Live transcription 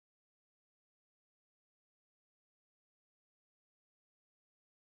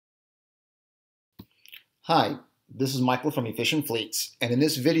Hi, this is Michael from Efficient Fleets, and in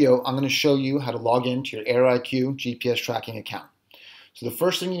this video I'm going to show you how to log into your AirIQ GPS tracking account. So the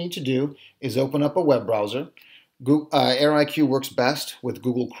first thing you need to do is open up a web browser. AirIQ works best with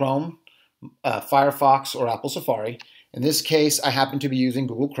Google Chrome, Firefox, or Apple Safari. In this case, I happen to be using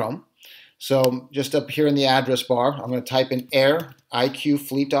Google Chrome. So just up here in the address bar, I'm going to type in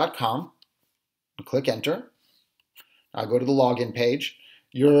airiqfleet.com and click enter. I'll go to the login page.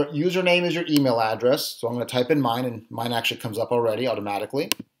 Your username is your email address, so I'm going to type in mine, and mine actually comes up already automatically.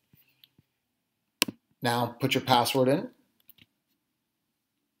 Now put your password in.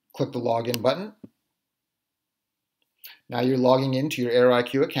 Click the login button. Now you're logging into your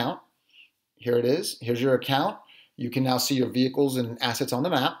AirIQ account. Here it is. Here's your account. You can now see your vehicles and assets on the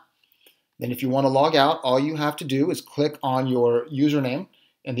map. Then if you want to log out, all you have to do is click on your username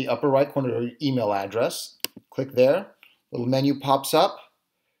in the upper right corner of your email address. Click there. A little menu pops up.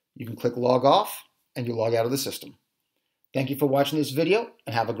 You can click log off and you log out of the system. Thank you for watching this video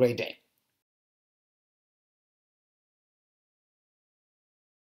and have a great day.